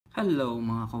Hello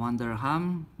mga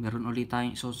ka-Wonderham, meron ulit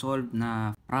tayong isosolve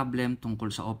na problem tungkol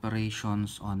sa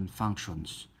operations on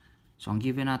functions. So ang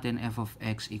given natin f of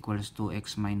x equals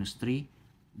 2x minus 3,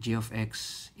 g of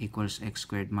x equals x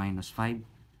squared minus 5.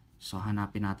 So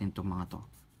hanapin natin itong mga to.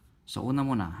 So una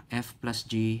muna, f plus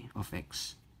g of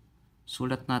x.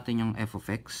 Sulat natin yung f of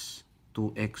x,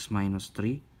 2x minus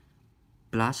 3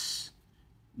 plus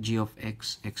g of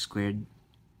x, x squared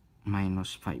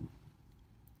minus 5.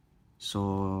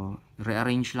 So,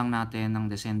 rearrange lang natin ng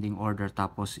descending order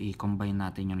tapos i-combine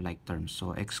natin yung like terms.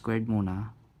 So, x squared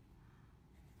muna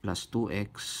plus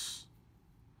 2x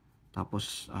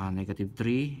tapos negative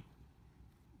 3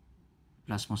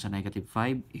 plus mo sa negative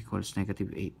 5 equals negative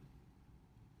 8.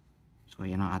 So,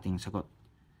 yan ang ating sagot.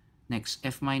 Next,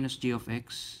 f minus g of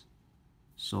x.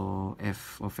 So,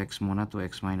 f of x muna,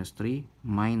 2x minus 3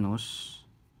 minus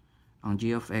ang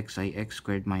g of x ay x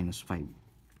squared minus 5.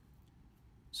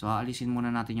 So, aalisin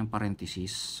muna natin yung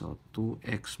parenthesis. So,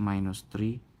 2x minus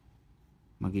 3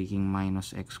 magiging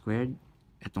minus x squared.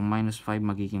 Itong minus 5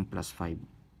 magiging plus 5.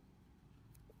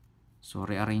 So,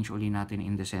 rearrange uli natin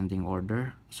in descending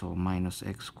order. So, minus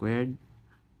x squared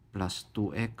plus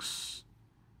 2x.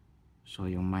 So,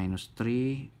 yung minus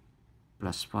 3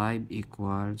 plus 5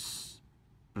 equals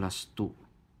plus 2.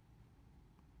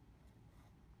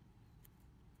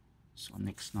 So,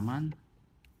 next naman,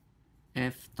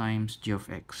 f times g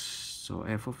of x. So,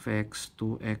 f of x,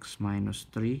 2x minus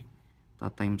 3.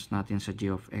 Ta-times natin sa g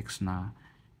of x na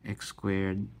x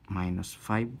squared minus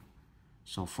 5.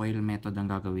 So, FOIL method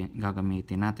ang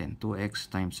gagamitin natin.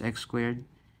 2x times x squared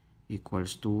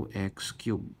equals 2x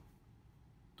cubed.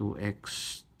 2x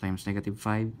times negative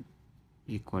 5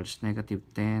 equals negative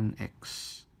 10x.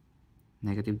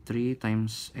 Negative 3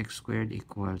 times x squared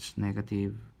equals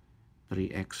negative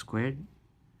 3x squared.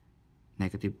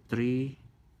 Negative 3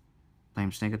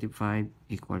 times negative 5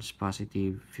 equals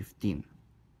positive 15.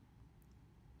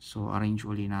 So, arrange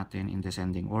uli natin in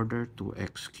descending order.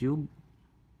 2x cubed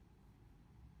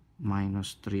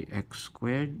minus 3x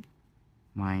squared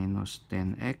minus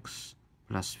 10x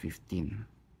plus 15.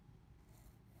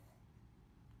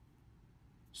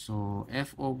 So,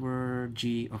 f over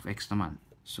g of x naman.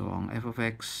 So, ang f of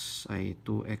x ay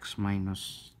 2x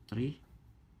minus 3.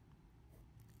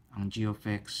 Ang g of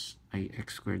x ay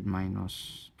x squared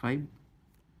minus 5.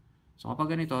 So,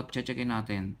 kapag ganito, checkin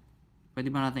natin, pwede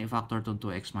ba natin i-factor itong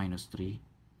 2x minus 3?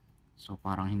 So,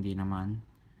 parang hindi naman.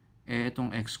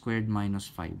 Itong x squared minus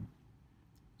 5.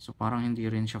 So, parang hindi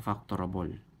rin siya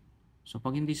factorable. So,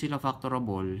 pag hindi sila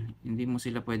factorable, hindi mo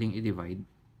sila pwedeng i-divide.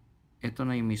 Ito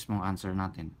na yung mismong answer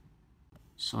natin.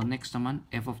 So, next naman,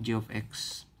 f of g of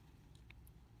x.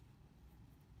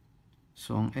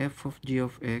 So, ang f of g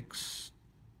of x,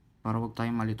 para wag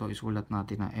tayong malito, isulat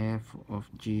natin na f of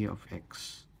g of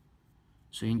x.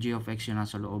 So, yung g of x yun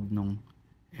nasa loob ng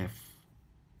f.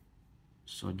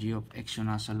 So, g of x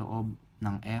yun nasa loob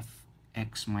ng f,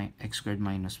 x squared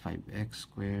minus 5. X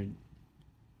squared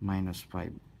minus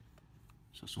 5.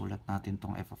 So, sulat natin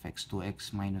tong f of x,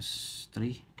 2x minus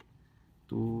 3.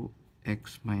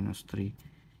 2x minus 3.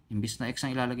 Imbis na x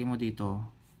ang ilalagay mo dito,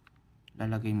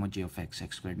 lalagay mo g of x,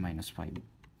 x squared minus 5.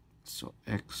 So,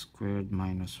 x squared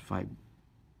minus 5.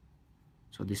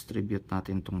 So, distribute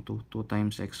natin itong 2. 2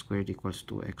 times x squared equals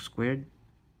 2x squared.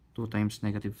 2 times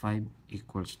negative 5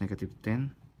 equals negative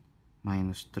 10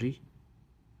 minus 3.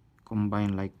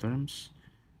 Combine like terms.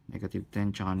 Negative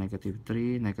 10 tsaka negative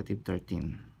 3, negative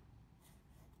 13.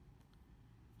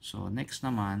 So, next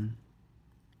naman,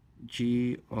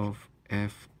 g of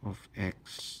f of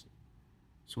x.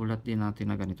 Sulat din natin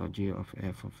na ganito, g of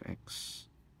f of x.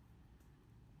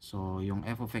 So, yung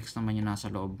f of x naman yung nasa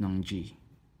loob ng g.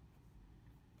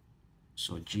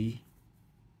 So, g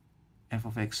f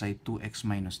of x ay 2x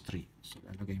minus 3. So,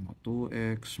 lalagay mo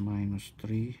 2x minus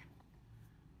 3.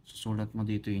 Susulat mo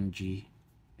dito yung g,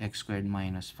 x squared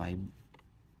minus 5.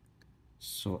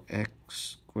 So,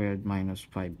 x squared minus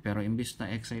 5. Pero imbis na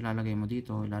x ay ilalagay mo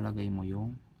dito, ilalagay mo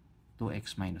yung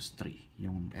 2x minus 3,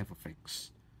 yung f of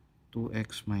x.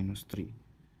 2x minus 3.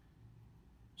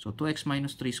 So, 2x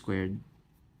minus 3 squared,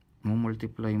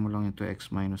 multiply mo lang yung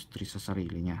 2x minus 3 sa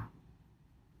sarili niya.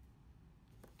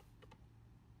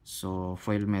 So,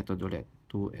 FOIL method ulit.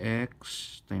 2x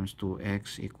times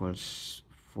 2x equals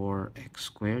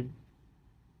 4x squared.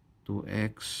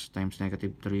 2x times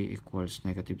negative 3 equals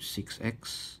negative 6x.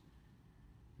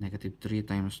 Negative 3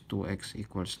 times 2x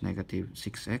equals negative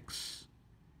 6x.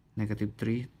 Negative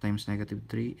 3 times negative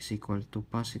 3 is equal to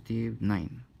positive 9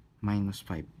 minus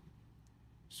 5.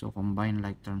 So, combine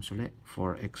like terms ulit.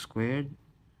 4x squared,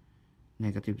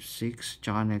 negative 6,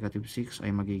 tsaka negative 6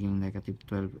 ay magiging negative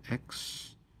 12x.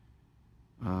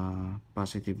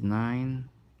 Positive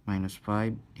 9 minus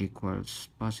 5 equals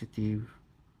positive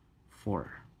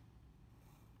 4.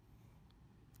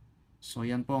 So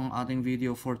yan po ang ating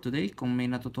video for today. Kung may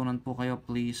natutunan po kayo,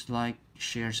 please like,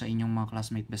 share sa inyong mga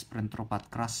classmate, best friend, tropa at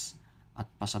crush. At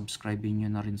pasubscribe nyo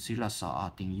na rin sila sa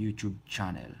ating YouTube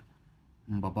channel.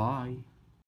 Bye-bye!